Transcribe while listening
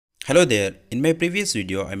Hello there, in my previous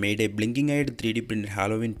video I made a blinking eyed 3D printed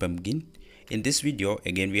Halloween pumpkin. In this video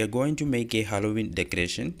again we are going to make a Halloween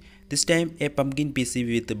decoration, this time a pumpkin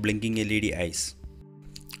PCB with blinking LED eyes.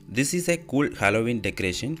 This is a cool Halloween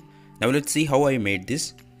decoration. Now let's see how I made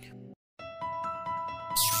this.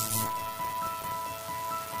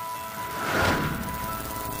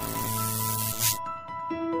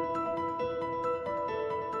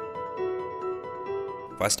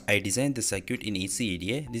 First, I designed the circuit in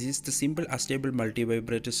ECEDA. This is the simple unstable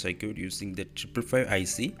multi-vibrator circuit using the 555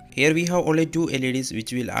 IC. Here we have only two LEDs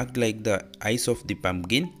which will act like the eyes of the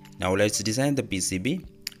pumpkin. Now let's design the PCB.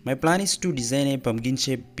 My plan is to design a pumpkin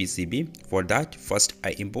shaped PCB. For that, first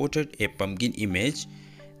I imported a pumpkin image.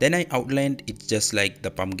 Then I outlined it just like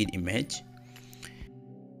the pumpkin image.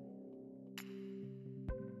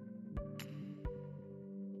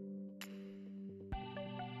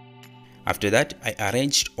 After that, I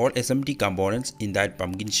arranged all SMT components in that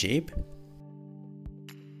pumpkin shape.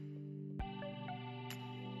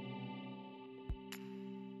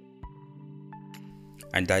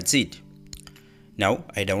 And that's it. Now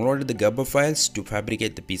I downloaded the Gerber files to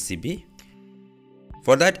fabricate the PCB.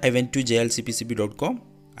 For that I went to JLCPCB.com.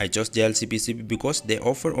 I chose JLCPCB because they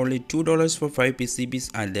offer only $2 for 5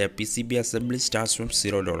 PCBs and their PCB assembly starts from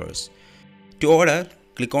 $0. To order,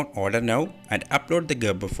 click on order now and upload the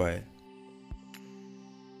Gerber file.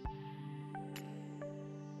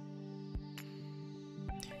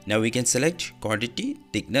 Now we can select quantity,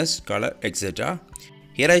 thickness, color, etc.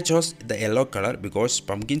 Here I chose the yellow color because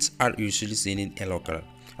pumpkins are usually seen in yellow color.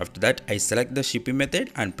 After that I select the shipping method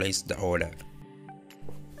and place the order.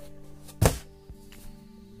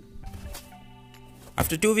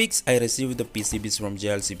 After 2 weeks I received the PCBs from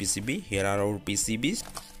JLCPCB. Here are our PCBs.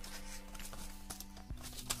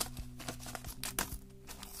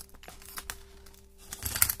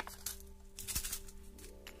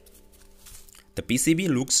 The PCB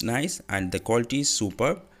looks nice and the quality is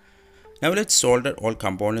superb. Now let's solder all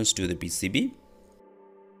components to the PCB.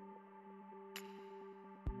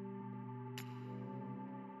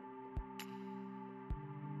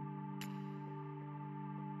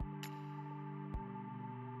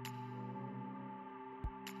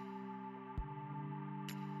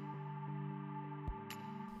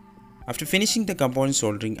 After finishing the component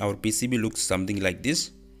soldering, our PCB looks something like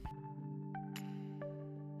this.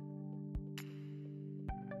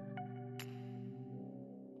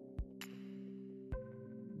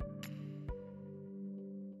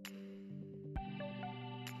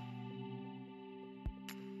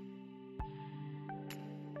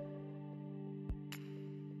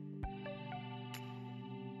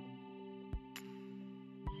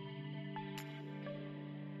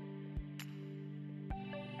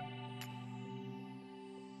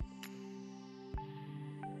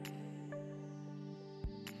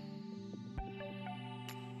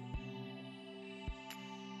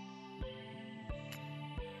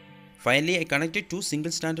 Finally, I connected two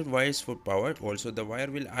single standard wires for power. Also, the wire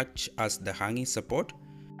will act as the hanging support.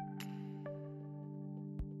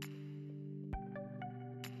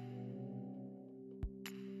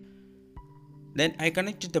 Then I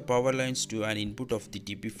connected the power lines to an input of the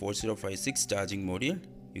TP4056 charging module.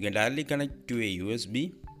 You can directly connect to a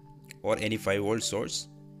USB or any 5V source.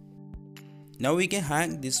 Now we can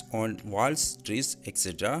hang this on walls, trees,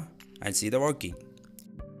 etc. and see the working.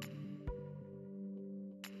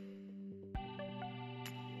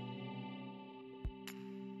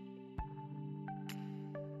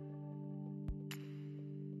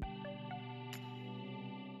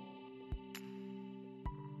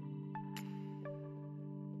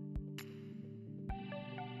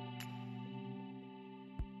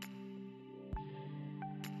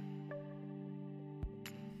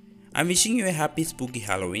 I'm wishing you a happy spooky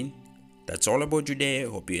Halloween. That's all about today. I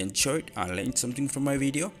hope you enjoyed and learned something from my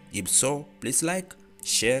video. If so, please like,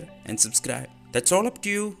 share and subscribe. That's all up to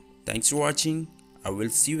you. Thanks for watching. I will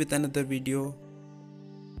see you with another video.